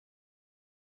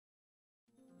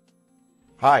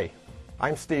Hi,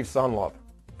 I'm Steve Sunlove,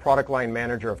 Product Line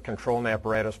Manager of Control and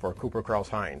Apparatus for Cooper Crouse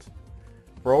Hinds.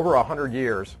 For over 100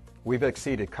 years, we've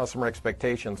exceeded customer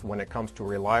expectations when it comes to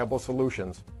reliable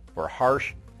solutions for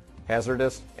harsh,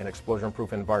 hazardous, and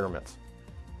explosion-proof environments.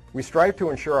 We strive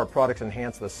to ensure our products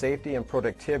enhance the safety and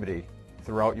productivity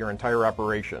throughout your entire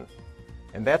operation.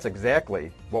 And that's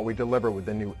exactly what we deliver with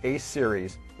the new ACE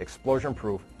Series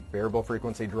Explosion-Proof Variable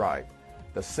Frequency Drive,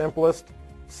 the simplest,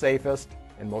 safest,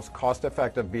 and most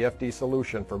cost-effective VFD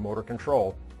solution for motor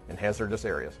control in hazardous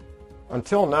areas.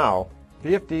 Until now,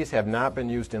 VFDs have not been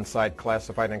used inside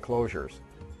classified enclosures,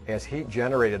 as heat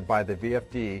generated by the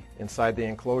VFD inside the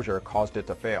enclosure caused it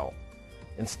to fail.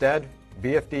 Instead,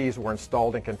 VFDs were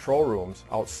installed in control rooms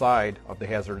outside of the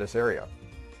hazardous area.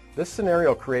 This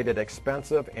scenario created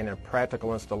expensive and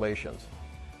impractical installations,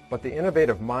 but the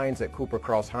innovative minds at Cooper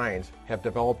Crouse Hinds have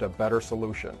developed a better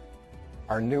solution.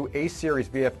 Our new ACE Series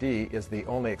VFD is the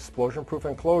only explosion-proof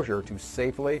enclosure to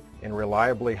safely and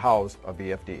reliably house a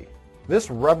VFD. This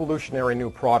revolutionary new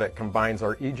product combines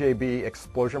our EJB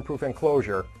explosion-proof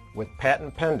enclosure with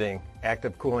patent-pending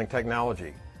active cooling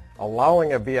technology,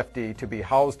 allowing a VFD to be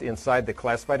housed inside the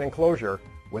classified enclosure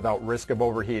without risk of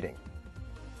overheating.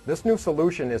 This new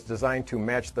solution is designed to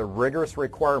match the rigorous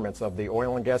requirements of the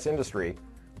oil and gas industry,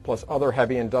 plus other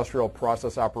heavy industrial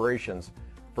process operations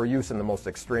for use in the most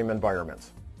extreme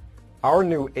environments. Our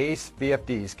new ACE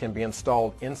VFDs can be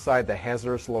installed inside the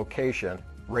hazardous location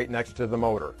right next to the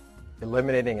motor,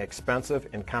 eliminating expensive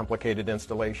and complicated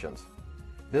installations.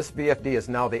 This VFD is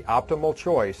now the optimal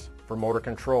choice for motor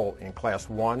control in Class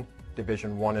 1,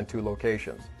 Division 1 and 2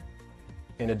 locations.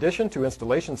 In addition to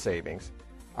installation savings,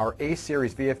 our ACE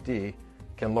Series VFD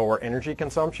can lower energy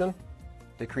consumption,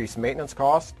 decrease maintenance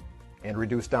costs, and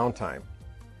reduce downtime.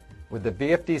 With the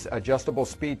VFD's adjustable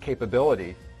speed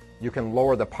capability, you can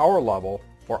lower the power level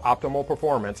for optimal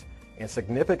performance and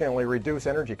significantly reduce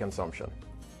energy consumption.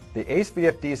 The ACE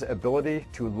VFD's ability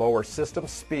to lower system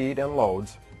speed and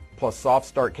loads, plus soft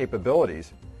start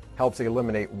capabilities, helps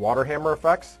eliminate water hammer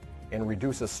effects and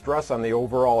reduces stress on the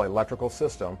overall electrical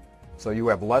system, so you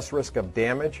have less risk of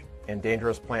damage and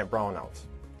dangerous plant brownouts.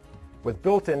 With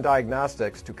built-in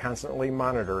diagnostics to constantly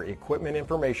monitor equipment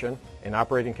information and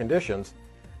operating conditions,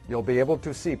 you'll be able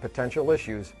to see potential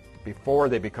issues before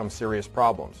they become serious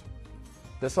problems.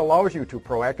 This allows you to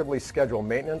proactively schedule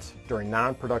maintenance during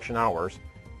non-production hours,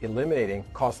 eliminating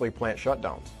costly plant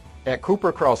shutdowns. At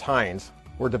Cooper Crouse Hinds,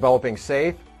 we're developing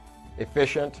safe,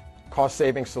 efficient,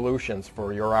 cost-saving solutions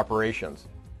for your operations.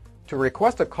 To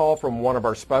request a call from one of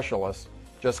our specialists,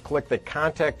 just click the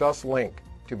Contact Us link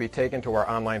to be taken to our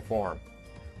online form.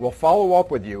 We'll follow up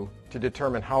with you to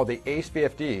determine how the ACE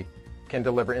VFD can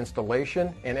deliver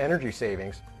installation and energy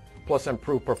savings, plus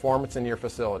improve performance in your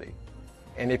facility.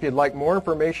 And if you'd like more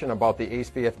information about the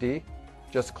ACE VFD,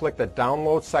 just click the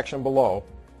Download section below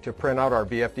to print out our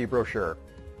VFD brochure.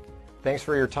 Thanks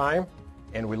for your time,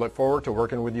 and we look forward to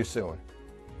working with you soon.